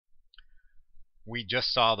We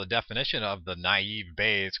just saw the definition of the naive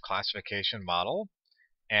Bayes classification model,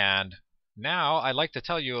 and now I'd like to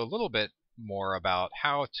tell you a little bit more about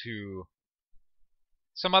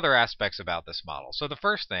some other aspects about this model. So the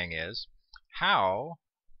first thing is how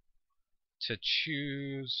to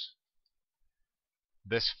choose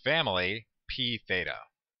this family P theta.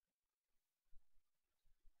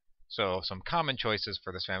 So some common choices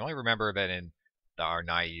for this family. Remember that in our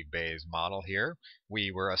naive Bayes model here,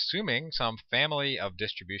 we were assuming some family of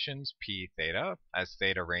distributions P theta, as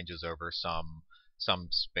theta ranges over some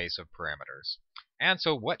space of parameters. And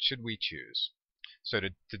so what should we choose? So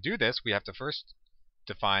to do this, we have to first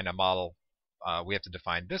define a model. We have to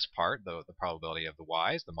define this part, the probability of the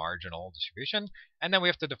y's, the marginal distribution, and then we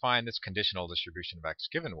have to define this conditional distribution of x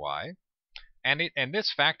given y. And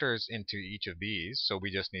this factors into each of these, so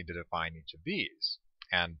we just need to define each of these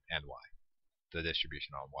and y, the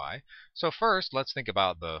distribution on y. So first, let's think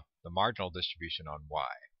about the marginal distribution on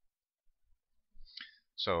y.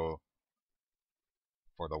 So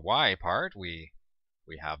for the y part, we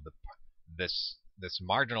have this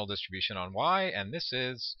marginal distribution on y, and this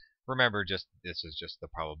is, remember, this is just the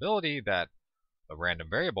probability that a random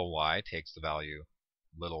variable y takes the value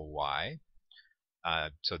little y.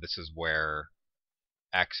 So this is where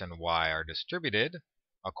x and y are distributed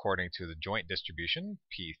according to the joint distribution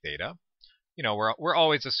P theta. You know, we're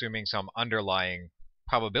always assuming some underlying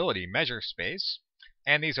probability measure space,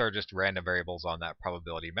 and these are just random variables on that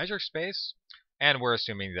probability measure space, and we're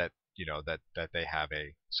assuming that that they have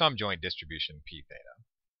some joint distribution P theta.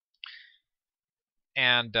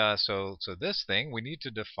 And so this thing we need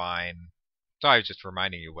to define. So I was just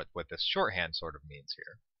reminding you what this shorthand sort of means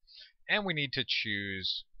here. And we need to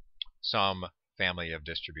choose some family of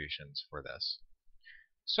distributions for this.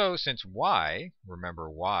 So since y, remember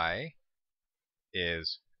y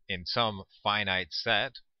is in some finite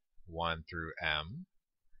set 1 through m,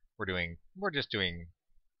 we're just doing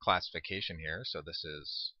classification here. So this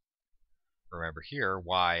is, remember here,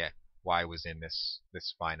 y was in this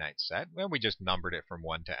finite set, and we just numbered it from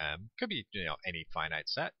 1 to m. Could be any finite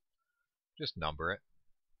set. Just number it.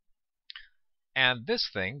 And this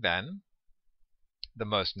thing then, the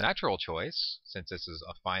most natural choice, since this is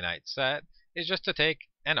a finite set, is just to take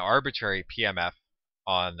an arbitrary PMF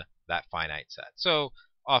on that finite set. So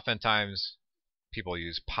oftentimes people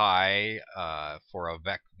use pi for a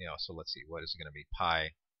vector. So let's see, what is it going to be?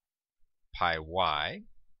 Pi y,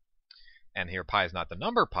 and here pi is not the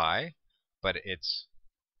number pi, but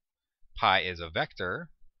pi is a vector,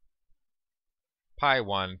 pi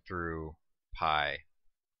 1 through pi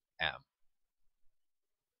m.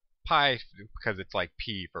 Pi because it's like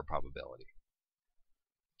p for probability.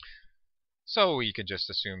 So we could just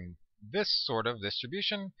assume this sort of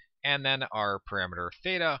distribution, and then our parameter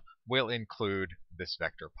theta will include this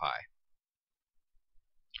vector pi.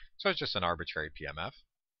 So it's just an arbitrary PMF.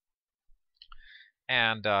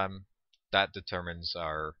 And that determines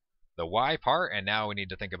the y part, and now we need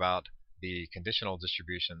to think about the conditional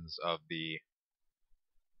distributions of the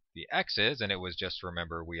x's, and it was just,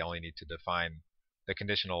 remember, we only need to define the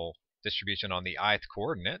conditional distribution on the ith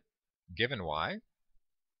coordinate given y.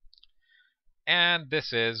 And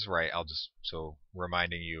this is, right, so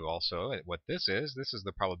reminding you also what this is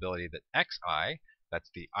the probability that xi,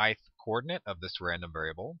 that's the ith coordinate of this random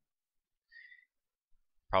variable,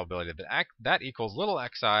 probability that that equals little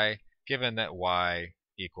xi given that y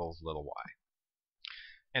equals little y.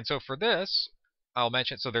 And so for this, I'll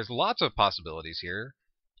mention, so there's lots of possibilities here,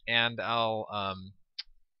 and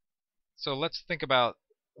so let's think about,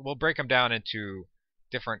 we'll break them down into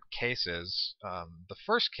different cases. The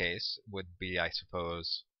first case would be, I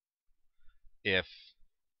suppose, if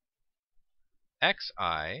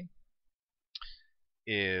xi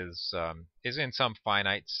is in some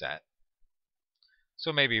finite set.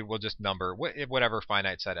 So maybe we'll just number whatever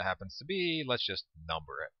finite set it happens to be. Let's just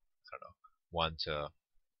number it. I don't know, 1 to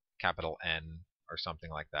capital N or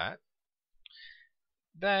something like that.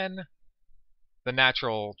 Then the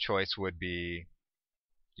natural choice would be,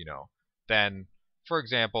 then, for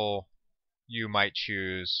example, you might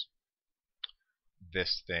choose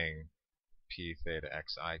this thing, P theta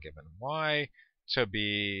xi given y, to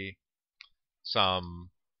be some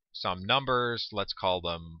numbers. Let's call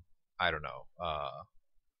them, I don't know,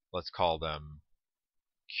 let's call them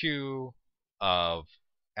q of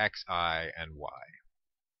xi and y.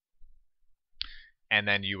 And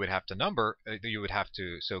then you would have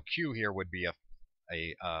to so q here would be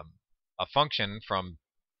a function from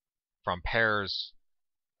pairs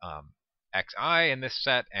xi in this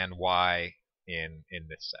set and y in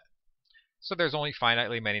this set. So there's only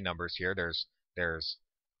finitely many numbers here. There's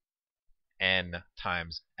n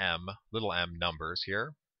times m, little m numbers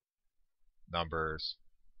here, numbers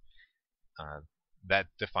that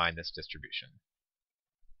define this distribution.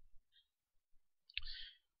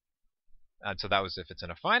 And so that was if it's in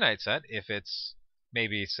a finite set. If it's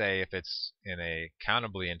maybe, say, if it's in a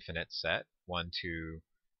countably infinite set, 1, 2,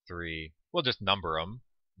 3, we'll just number them,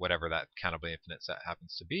 whatever that countably infinite set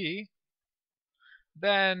happens to be.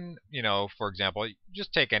 Then, for example,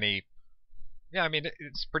 just take any. Yeah, I mean,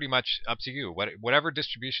 it's pretty much up to you. Whatever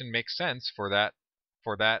distribution makes sense for that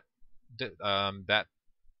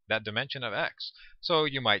that dimension of x. So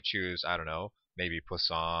you might choose, I don't know, maybe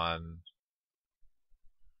Poisson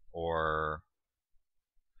or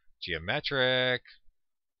geometric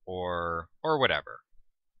or whatever.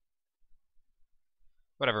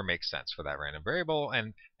 Whatever makes sense for that random variable.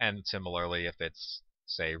 And similarly, if it's,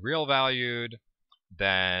 say, real valued,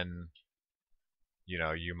 then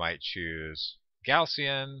you might choose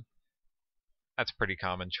Gaussian. That's a pretty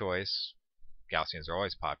common choice. Gaussians are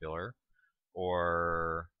always popular.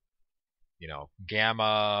 Or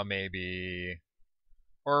gamma maybe,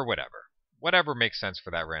 or whatever makes sense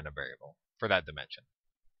for that random variable, for that dimension.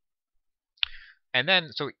 And then,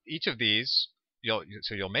 so each of these,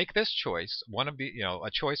 you'll make this choice, one of the, a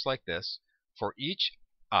choice like this for each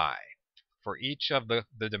I, for each of the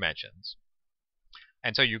dimensions.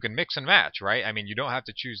 And so you can mix and match, right? I mean, you don't have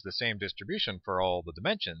to choose the same distribution for all the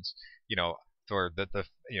dimensions. For the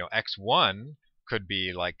x1 could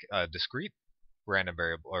be like a discrete random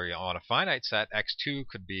variable, or on a finite set, x2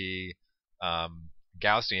 could be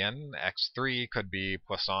Gaussian, x3 could be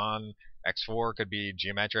Poisson, x4 could be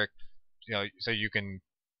geometric. So you can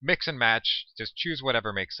mix and match, just choose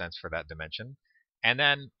whatever makes sense for that dimension. And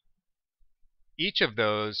then each of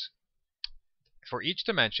those, for each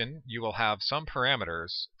dimension, you will have some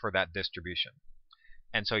parameters for that distribution.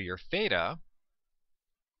 And so your theta,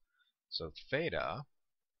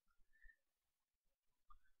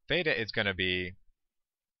 theta is going to be,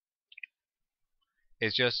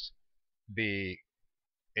 is just you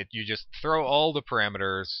just throw all the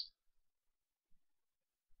parameters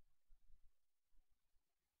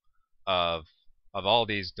of all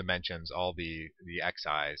these dimensions, all the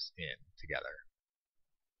xi's in together.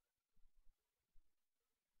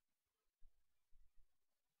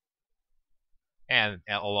 And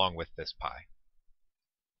along with this pi.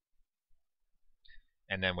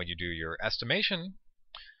 And then when you do your estimation,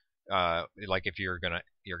 like if you're gonna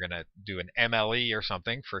do an MLE or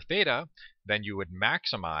something for theta, then you would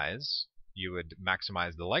maximize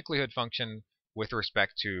the likelihood function with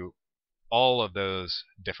respect to all of those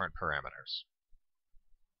different parameters.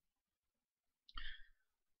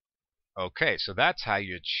 Okay, so that's how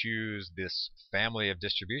you choose this family of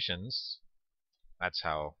distributions. That's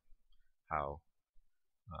how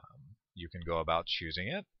you can go about choosing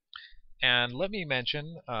it. And let me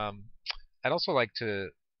mention, I'd also like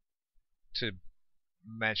to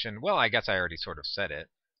mention, well, I guess I already sort of said it,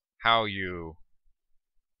 how to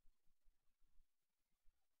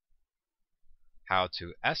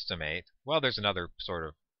estimate. Well, there's another sort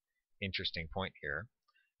of interesting point here.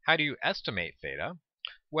 How do you estimate theta?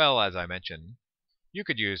 Well, as I mentioned, you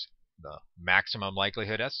could use the maximum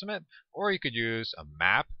likelihood estimate, or you could use a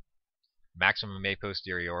MAP, maximum a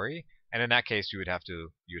posteriori, and in that case you would have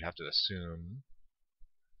to assume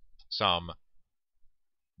some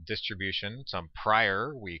distribution, some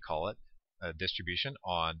prior, we call it, distribution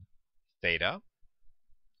on theta,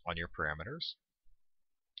 on your parameters.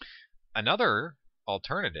 Another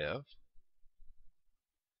alternative,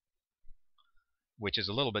 which is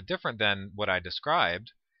a little bit different than what I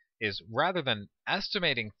described, is rather than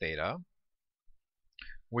estimating theta,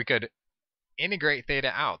 we could integrate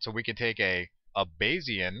theta out. So we could take a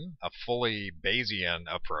fully Bayesian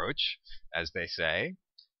approach, as they say,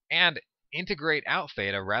 and integrate out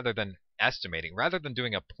theta rather than estimating. Rather than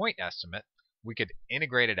doing a point estimate, we could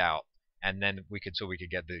integrate it out, and then we could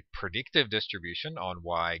get the predictive distribution on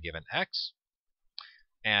y given x,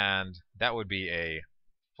 and that would be a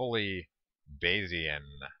fully Bayesian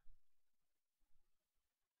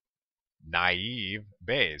naive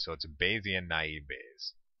Bayes. So it's a Bayesian naive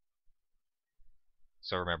Bayes.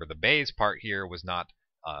 So remember, the Bayes part here was not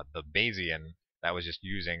the Bayesian. That was just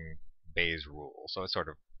using Bayes' rule. So it's sort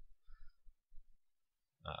of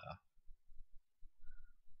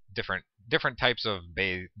different types of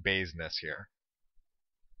Bayesness here.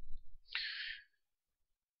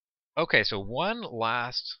 Okay, so one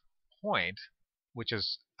last point, which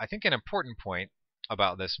is, I think, an important point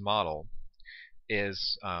about this model,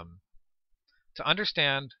 is to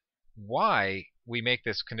understand why we make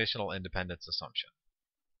this conditional independence assumption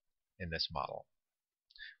in this model.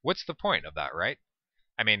 What's the point of that, right?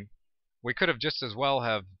 I mean, we could have just as well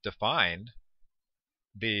have defined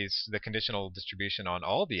the conditional distribution on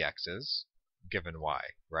all the x's given y,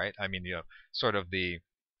 right? I mean, sort of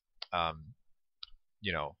um,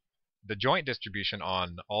 you know, the joint distribution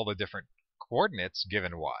on all the different coordinates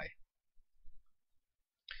given y.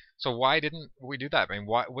 So why didn't we do that? I mean,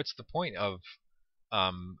 what's the point of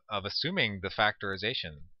assuming the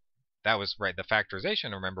factorization? That was right. The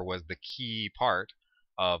factorization, remember, was the key part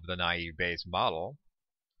of the naive Bayes model.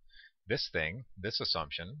 This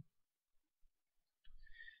assumption,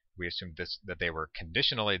 we assumed that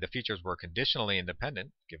the features were conditionally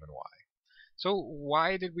independent given y. So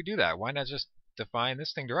why did we do that? Why not just define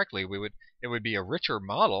this thing directly? It would be a richer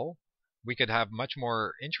model. We could have much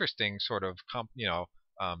more interesting sort of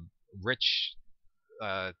rich.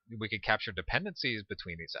 We could capture dependencies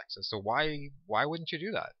between these x's. So why wouldn't you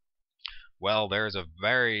do that? Well, there's a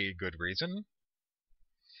very good reason,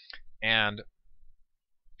 and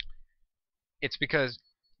it's because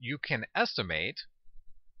you can estimate.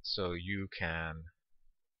 So you can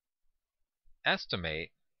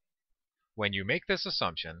estimate when you make this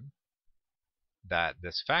assumption that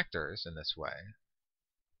this factors in this way,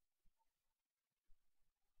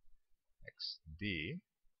 xd,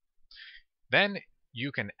 then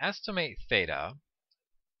you can estimate theta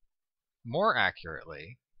more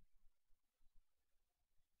accurately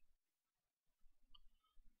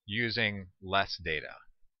using less data.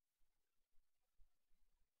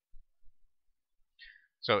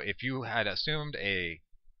 So if you had assumed a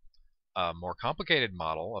more complicated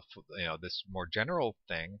model of this more general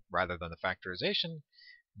thing rather than the factorization,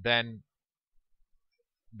 then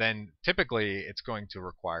typically it's going to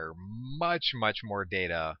require much more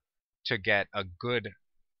data to get a good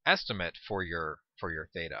estimate for your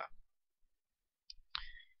theta,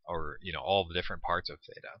 or all the different parts of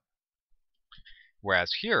theta.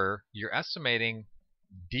 Whereas here you're estimating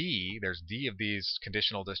d. There's d of these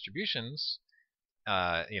conditional distributions,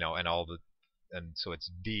 and so it's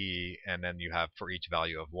d, and then you have for each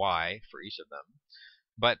value of y for each of them.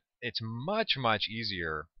 But it's much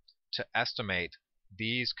easier to estimate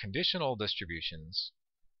these conditional distributions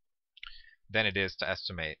than it is to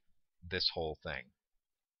estimate this whole thing.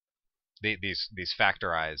 These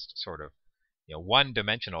factorized sort of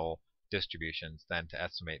one-dimensional distributions than to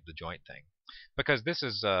estimate the joint thing, because this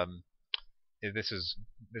is a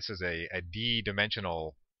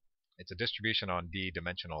d-dimensional. It's a distribution on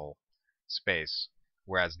d-dimensional space,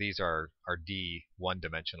 whereas these are d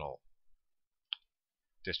one-dimensional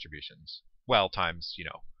distributions. Well, times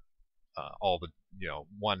all the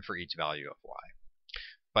one for each value of y.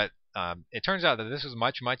 But it turns out that this is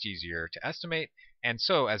much easier to estimate, and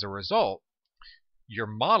so as a result, your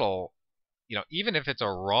model, even if it's a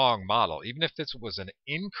wrong model, even if this was an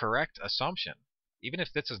incorrect assumption, even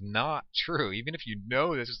if this is not true, even if you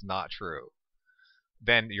know this is not true,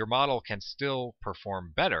 then your model can still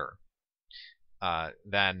perform better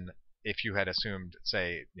than if you had assumed,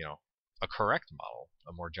 say, a correct model,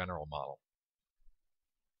 a more general model.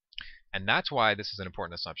 And that's why this is an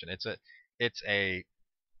important assumption. That's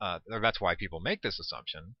why people make this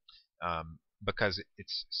assumption, because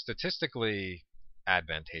it's statistically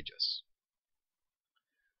advantageous.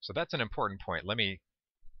 So that's an important point. Let me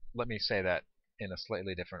say that in a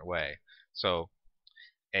slightly different way. So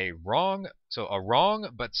a wrong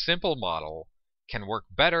but simple model can work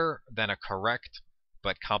better than a correct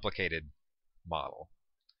but complicated model.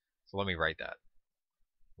 So let me write that.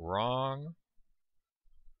 Wrong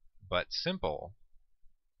but simple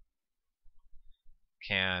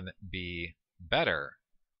can be better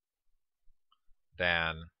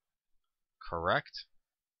than correct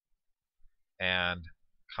and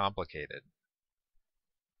complicated.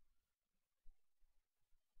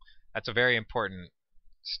 That's a very important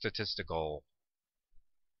statistical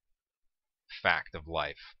fact of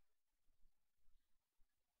life.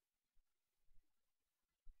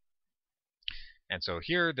 And so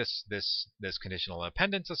here, this conditional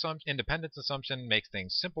independence assumption makes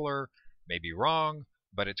things simpler, maybe wrong,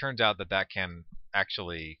 but it turns out that can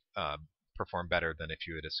actually perform better than if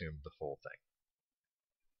you had assumed the full thing.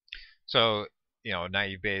 So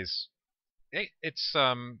naive Bayes, it's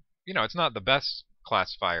it's not the best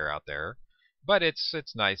classifier out there, but it's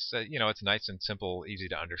nice. It's a nice and simple, easy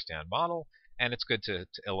to understand model, and it's good to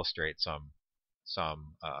illustrate some. So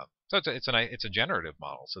it's a generative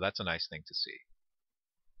model, so that's a nice thing to see.